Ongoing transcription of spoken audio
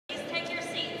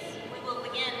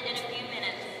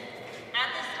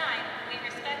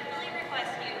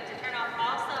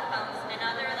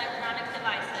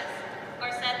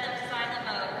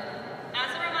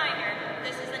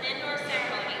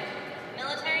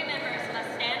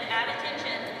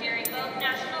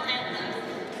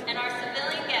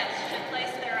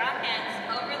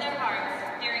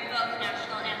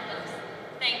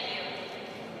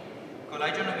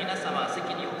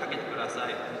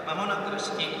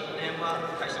電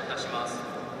話開始いたします。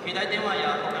携帯電話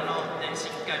や他の電子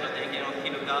機械の電源を切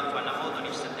るか、ワナモードに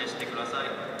設定してください。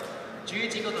注意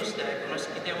事項として、この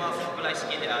式典は国内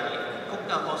式であり、国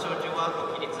家放送上は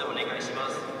ご起立お願いしま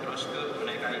す。よろしくお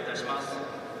願いいたしま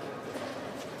す。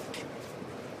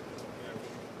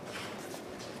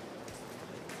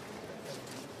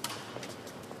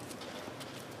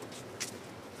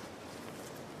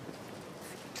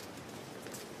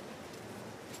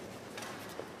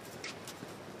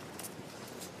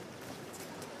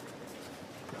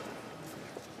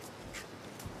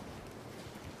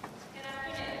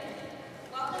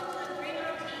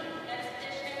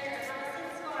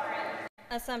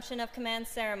Assumption of Command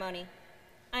Ceremony.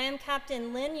 I am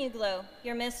Captain Lynn Uglo,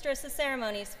 your Mistress of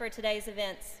Ceremonies for today's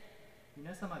events.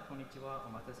 皆様、こんにちは。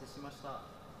お待たせしました。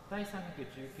第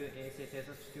319衛星偵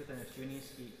察中隊の就任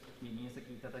式に入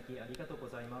席いただきありがとうご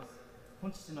ざいます。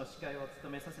本日の司会を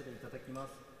務めさせていただきま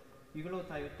す。ユグロ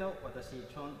隊と私、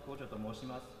チョン・ゴジョと申し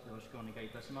ます。よろしくお願いい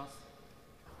たします。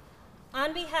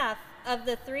On behalf of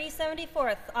the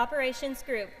 374th Operations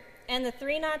Group and the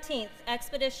 319th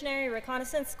Expeditionary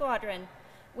Reconnaissance Squadron,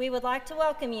 we would like to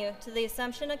welcome you to the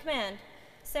Assumption of Command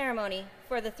ceremony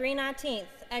for the 319th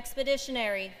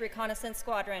Expeditionary Reconnaissance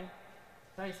Squadron.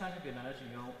 第374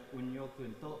運用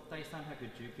軍と第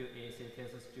319衛星偵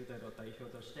察中隊の代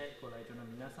表としてご来場の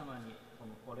皆様に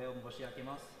お礼を申し上げ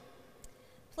ます。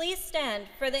Please stand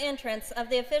for the entrance of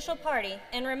the official party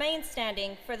and remain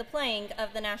standing for the playing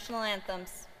of the national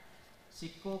anthems. 執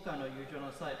行官の入場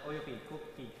の際および国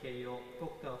旗掲揚、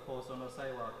国歌放送の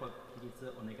際はご起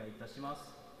立お願いいたしま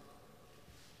す。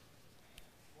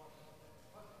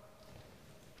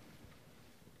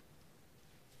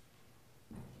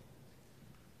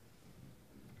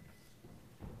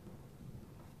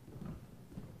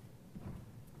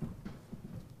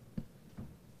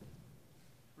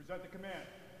Present the command.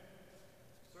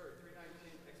 Sir,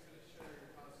 319th Expeditionary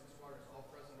Reconnaissance Squadron is all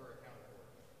present or accounted for.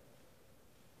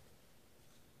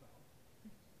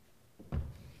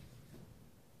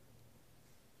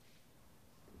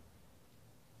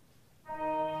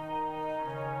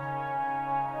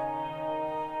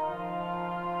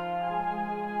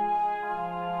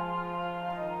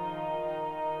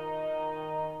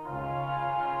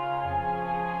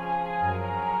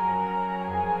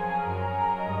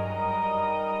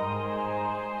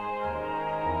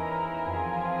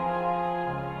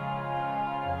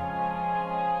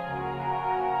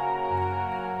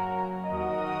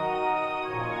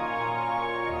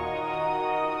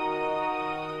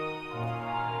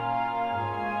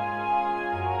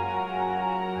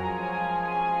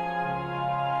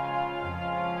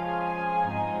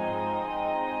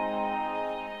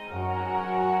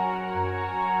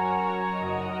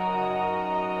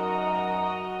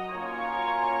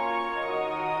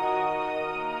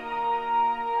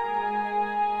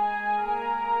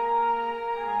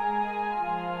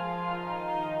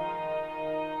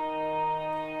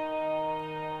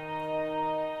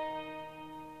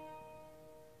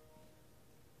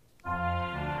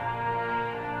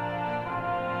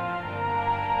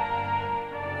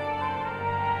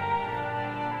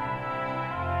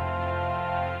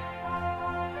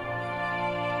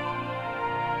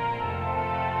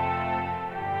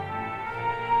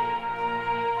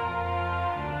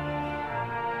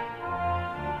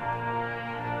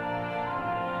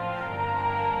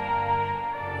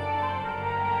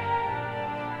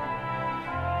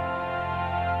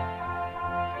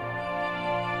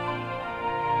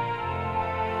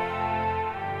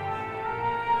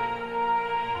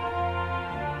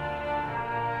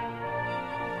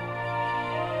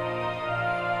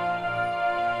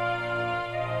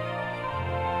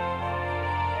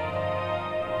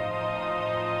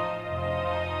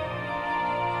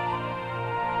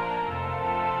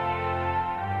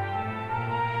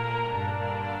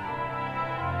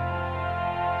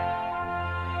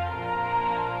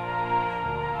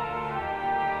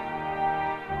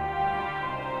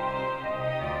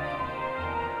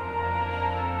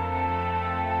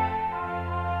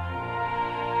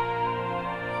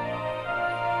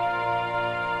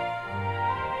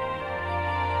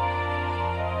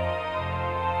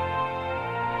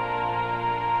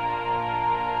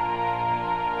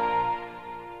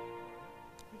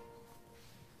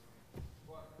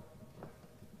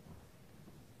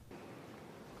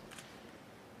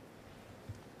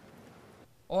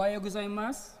 Ohayo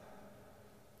gozaimasu.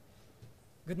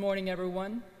 Good morning,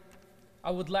 everyone.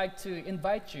 I would like to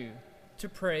invite you to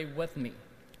pray with me.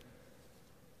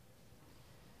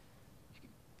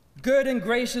 Good and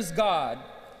gracious God,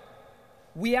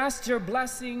 we ask your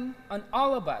blessing on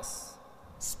all of us,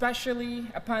 especially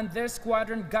upon this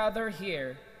squadron gathered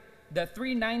here the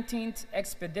 319th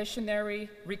Expeditionary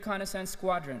Reconnaissance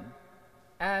Squadron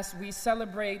as we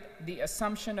celebrate the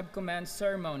Assumption of Command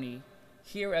ceremony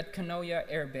here at Kanoya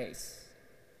Air Base.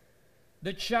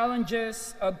 The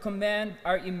challenges of command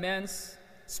are immense,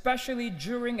 especially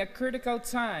during a critical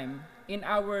time in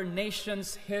our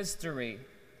nation's history.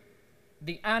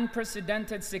 The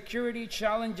unprecedented security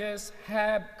challenges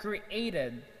have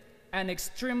created an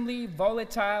extremely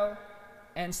volatile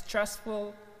and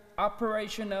stressful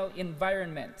operational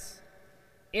environment.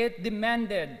 It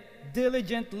demanded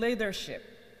diligent leadership,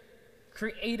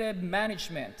 creative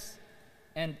management,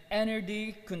 and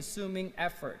energy-consuming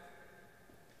effort.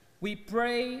 We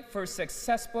pray for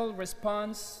successful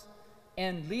response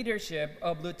and leadership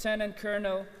of Lieutenant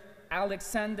Colonel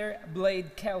Alexander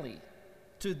Blade Kelly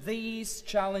to these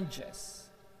challenges.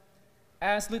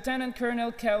 As Lieutenant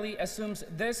Colonel Kelly assumes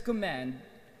this command,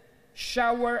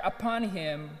 shower upon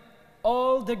him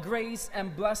all the grace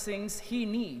and blessings he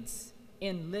needs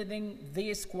in leading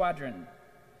this squadron.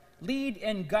 Lead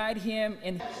and guide him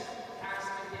in.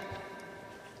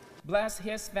 Bless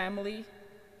his family,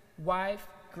 wife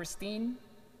Christine,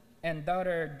 and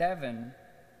daughter Devon,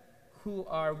 who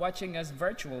are watching us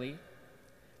virtually.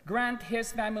 Grant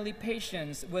his family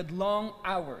patience with long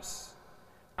hours,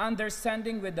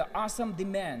 understanding with the awesome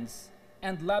demands,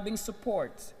 and loving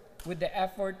support with the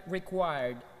effort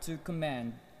required to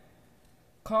command.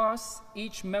 Cause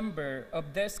each member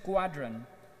of this squadron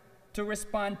to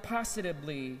respond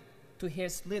positively to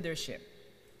his leadership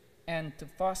and to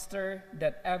foster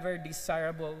that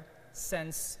ever-desirable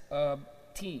sense of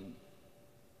team.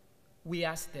 We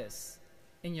ask this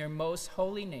in your most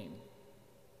holy name.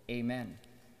 Amen.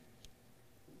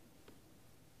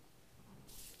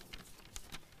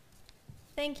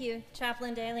 Thank you,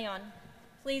 Chaplain De Leon.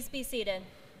 Please be seated.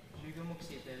 従軍目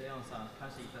視デレオンさん、感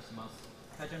謝いたします。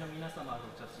会場の皆様、ご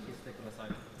着席してくださ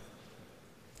い。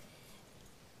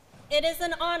It is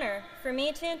an honor for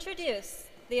me to introduce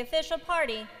the official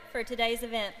party for today's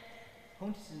event.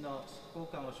 本日の執行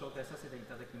官を紹介させてい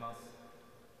ただきます。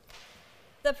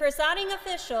The presiding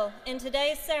official in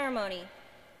today's ceremony,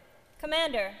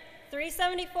 Commander,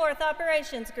 374th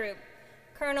Operations Group,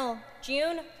 Colonel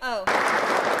June O.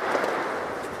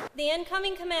 The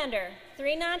incoming Commander,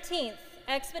 319th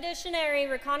Expeditionary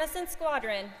Reconnaissance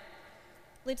Squadron,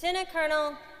 Lieutenant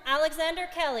Colonel Alexander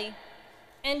Kelly,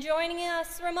 and joining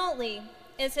us remotely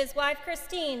is his wife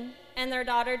Christine and their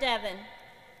daughter Devon.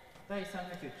 第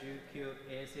319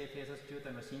衛星偵察中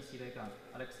隊の新司令官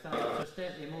アレクサンダー、そし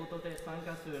てリモートで参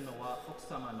加するのは奥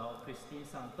様のクリスティン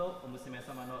さんとお娘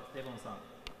様のデボンさん。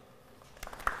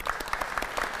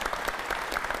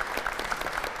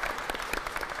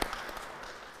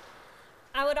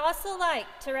I would also like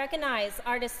to recognize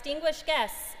our distinguished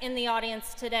guests in the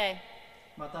audience today.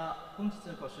 また本日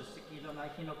ご出席のな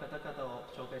い日の方々を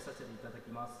紹介させていただき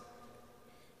ます。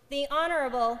 The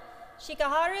Honorable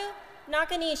Shikaharu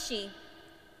Nakanishi,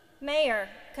 Mayor,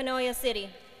 Kanoya City.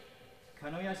 鹿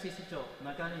屋市市長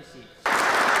中西。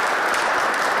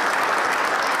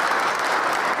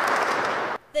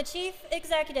 The Chief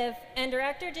Executive and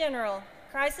Director General,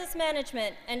 Crisis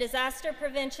Management and Disaster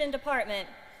Prevention Department,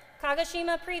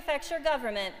 Kagoshima Prefecture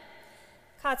Government,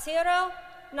 Katsuhiro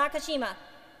Nakashima.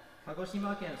 鹿児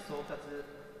島県総括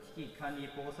危機管理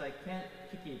防災兼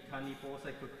危機管理防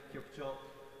災局局長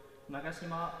長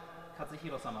島勝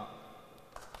弘様。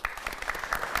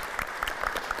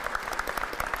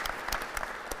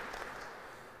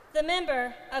 The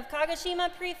member of Kagoshima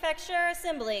Prefecture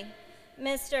Assembly,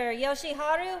 Mr.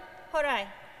 Yoshiharu Horai.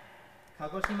 鹿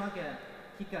児島県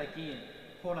議会議員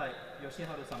蓬莱義治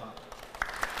様。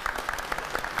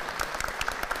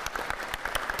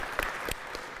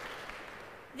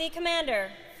 The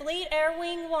Commander, Fleet Air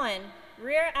Wing 1,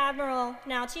 Rear Admiral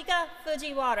Naochika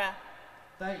Fujiwara.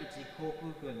 第一航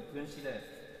空軍軍司令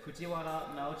藤原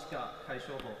直親海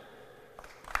将補。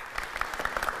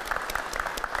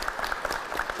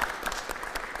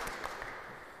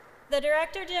 The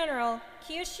Director General,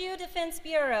 Kyushu Defense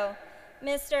Bureau,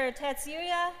 Mr.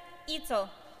 Tetsuya Ito.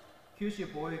 九州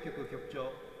防衛局局長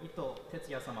伊藤哲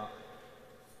也様。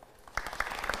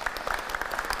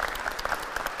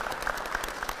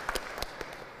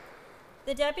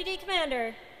 The Deputy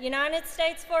Commander, United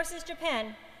States Forces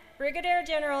Japan, Brigadier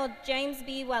General James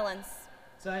B. Wellens.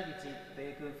 在日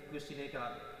米軍副司令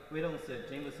官ウェロンス・ジ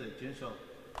ェームス准将。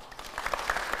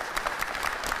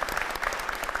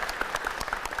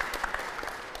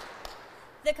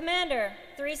 The Commander,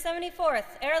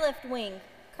 374th Airlift Wing,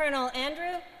 Colonel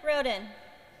Andrew Roden.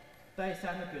 第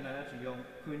374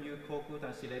空入航空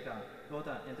団司令官ロー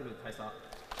ダン・エンドル大佐。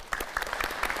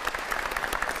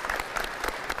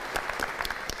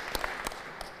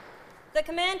the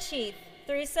Command Chief,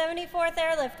 374th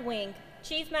Airlift Wing,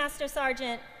 Chief Master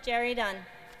Sergeant Jerry Dunn.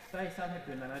 第374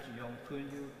空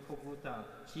輸航空隊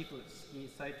チーフ指揮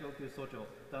最上級総長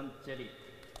ダン・ジェリー。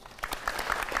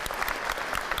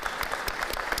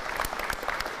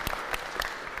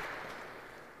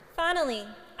Finally,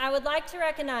 I would like to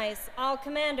recognize all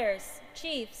commanders,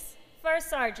 chiefs, first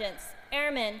sergeants,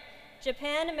 airmen,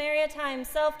 Japan Maritime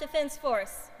Self-Defense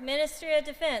Force, Ministry of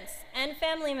Defense, and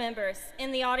family members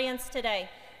in the audience today,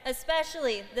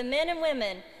 especially the men and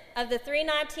women of the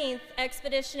 319th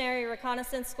Expeditionary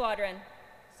Reconnaissance Squadron.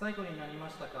 最後になりま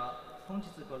したが、本日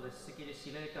ご列席で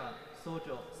司令官、総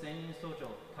長、専任総長、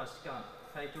下士官、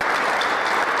隊長。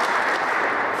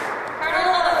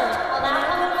Colonel